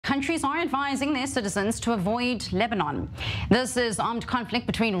Countries are advising their citizens to avoid Lebanon. This as armed conflict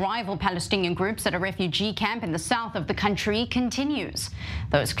between rival Palestinian groups at a refugee camp in the south of the country continues.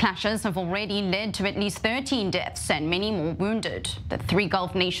 Those clashes have already led to at least 13 deaths and many more wounded. The three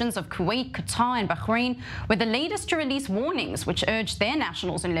Gulf nations of Kuwait, Qatar and Bahrain were the latest to release warnings which urged their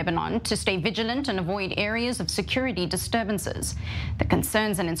nationals in Lebanon to stay vigilant and avoid areas of security disturbances. The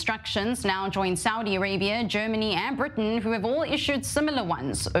concerns and instructions now join Saudi Arabia, Germany and Britain, who have all issued similar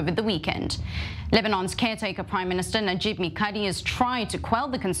ones over the weekend. Lebanon's caretaker Prime Minister Najib Mikati has tried to quell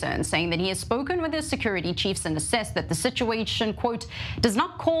the concerns, saying that he has spoken with his security chiefs and assessed that the situation, quote, does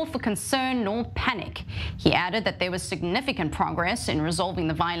not call for concern nor panic. He added that there was significant progress in resolving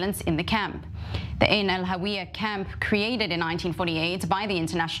the violence in the camp. The Ain al-Hawiya camp, created in 1948 by the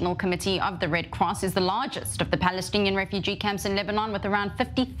International Committee of the Red Cross, is the largest of the Palestinian refugee camps in Lebanon, with around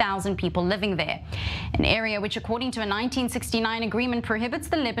 50,000 people living there. An area which, according to a 1969 agreement, prohibits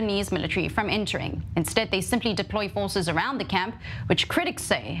the Lebanese military from entering. Instead, they simply deploy forces around the camp, which critics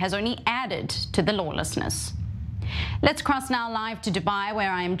say has only added to the lawlessness. Let's cross now live to Dubai,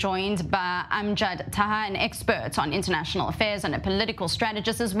 where I am joined by Amjad Taha, an expert on international affairs and a political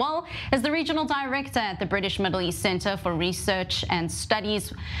strategist, as well as the regional director at the British Middle East Centre for Research and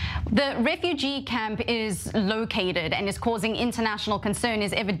Studies. The refugee camp is located and is causing international concern,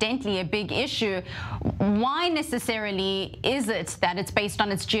 is evidently a big issue. Why necessarily is it that it's based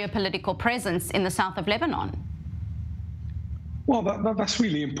on its geopolitical presence in the south of Lebanon? Well, that's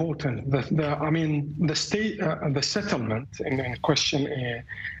really important. The settlement in question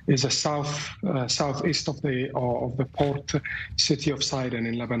is a southeast of the port city of Sidon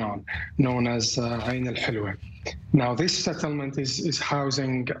in Lebanon, known as Ain al-Hulwa. Now, this settlement is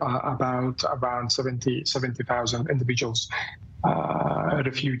housing around 70,000 individuals,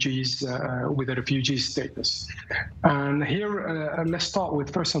 refugees with a refugee status. And here, let's start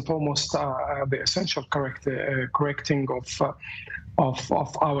with, first and foremost, the essential correcting of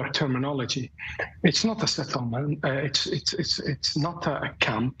our terminology. It's not a settlement. It's not a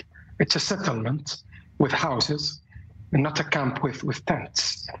camp. It's a settlement with houses, and not a camp with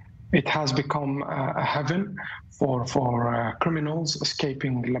tents. It has become a heaven for criminals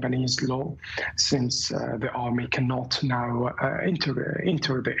escaping Lebanese law, since the army cannot now enter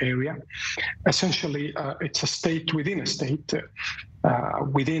the area. Essentially, it's a state within a state.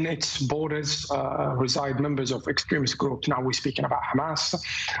 Within its borders reside members of extremist groups. Now we're speaking about Hamas,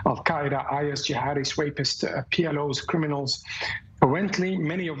 Al-Qaeda, IS, jihadis, rapists, PLOs, criminals. Currently,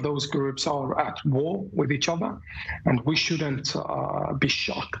 many of those groups are at war with each other, and we shouldn't be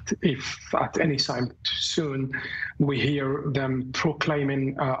shocked if at any time soon we hear them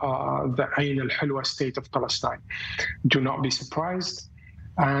proclaiming the Ain al-Hulwa state of Palestine. Do not be surprised.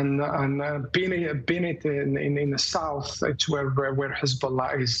 And being it in the south, it's where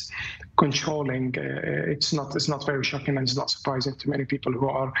Hezbollah is controlling. It's not very shocking, and it's not surprising to many people who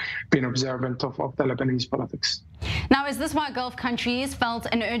are being observant of the Lebanese politics. Now, is this why Gulf countries felt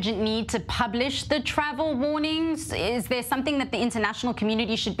an urgent need to publish the travel warnings? Is there something that the international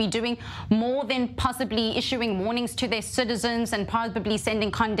community should be doing more than possibly issuing warnings to their citizens and probably sending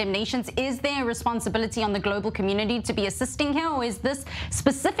condemnations? Is there a responsibility on the global community to be assisting here, or is this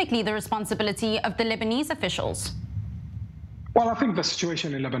specifically the responsibility of the Lebanese officials? Well, I think the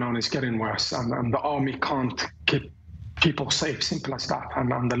situation in Lebanon is getting worse, and the army can't keep people safe, simple as that.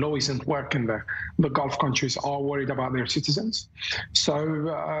 And the law isn't working there. The Gulf countries are worried about their citizens, so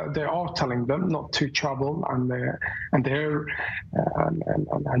they are telling them not to travel and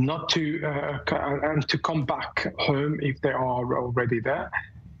not to come back home if they are already there.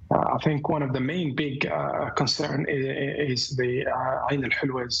 I think one of the main big concern is the Ain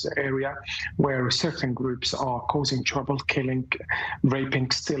al-Hulwa's area, where certain groups are causing trouble, killing,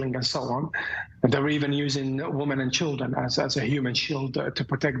 raping, stealing, and so on. And they're even using women and children as a human shield to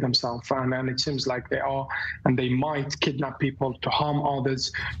protect themselves. And it seems like they are, and they might kidnap people to harm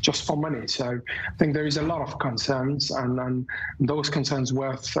others just for money. So I think there is a lot of concerns, and those concerns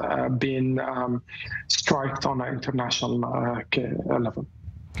worth being striked on an international level.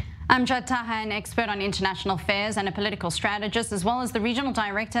 Amjad Taha, an expert on international affairs and a political strategist, as well as the regional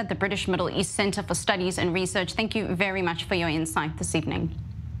director at the British Middle East Centre for Studies and Research. Thank you very much for your insight this evening.